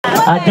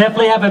I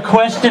definitely have a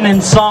question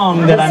and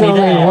song that I need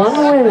to ask.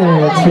 One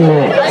winner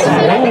tonight.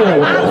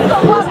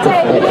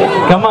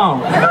 Come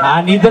on,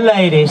 I need the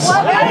ladies.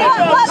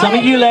 Some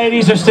of you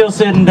ladies are still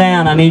sitting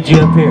down. I need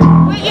you up here.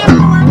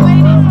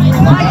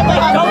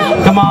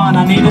 Come on,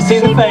 I need to see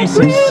the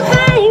faces.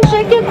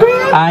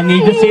 I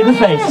need to see the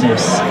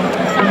faces.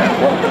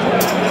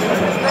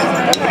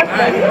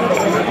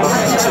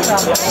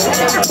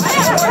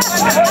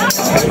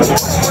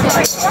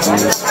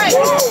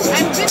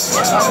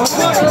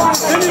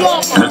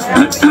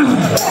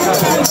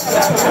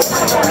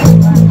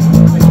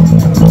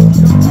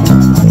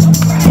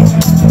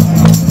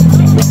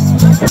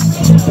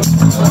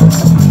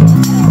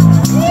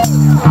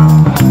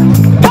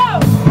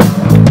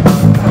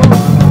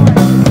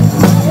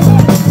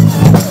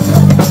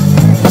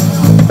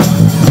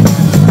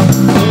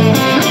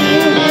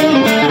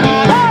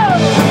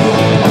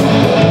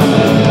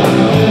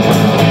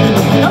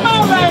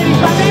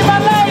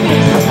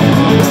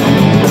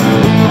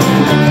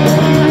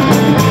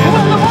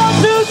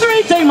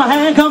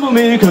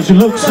 Cause you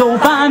look so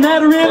fine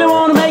that I really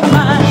wanna make you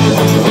mine.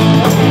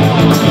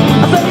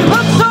 I say you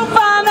look so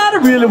fine that I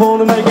really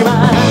wanna make you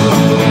mine.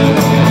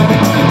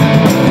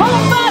 4,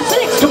 5,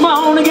 6, come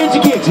on and get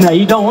your kicks. Now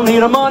you don't need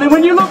no money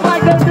when you look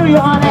like that, do you,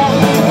 honey?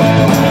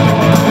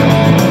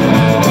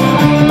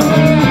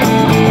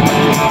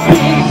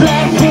 Big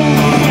black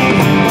boots,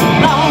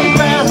 long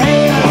brown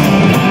hair.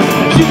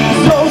 She's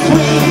so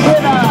sweet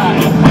with a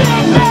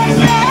big black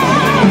hair.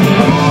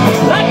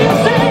 Like you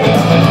say.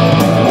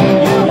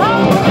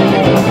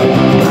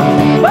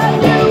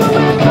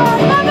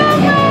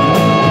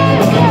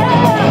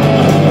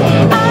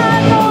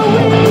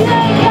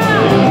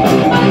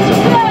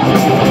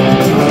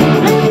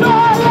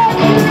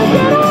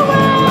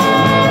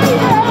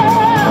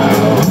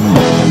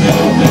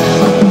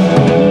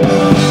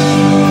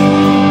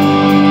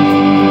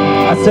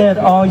 Said,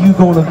 are you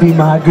gonna be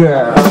my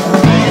girl?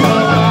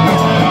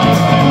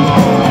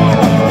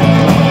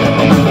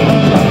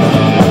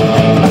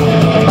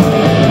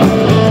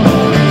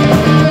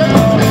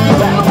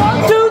 Well,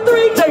 1, 2,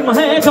 3, take my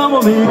hand, come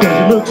with me, cause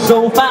you look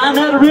so fine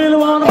that I really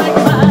wanna make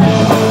you mine.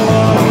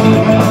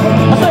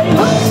 I say you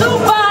look so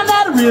fine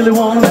that I really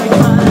wanna make you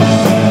mine.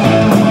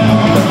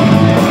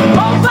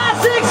 4,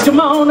 5, 6, come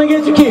on and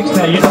get your kicks.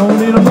 Now you don't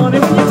need a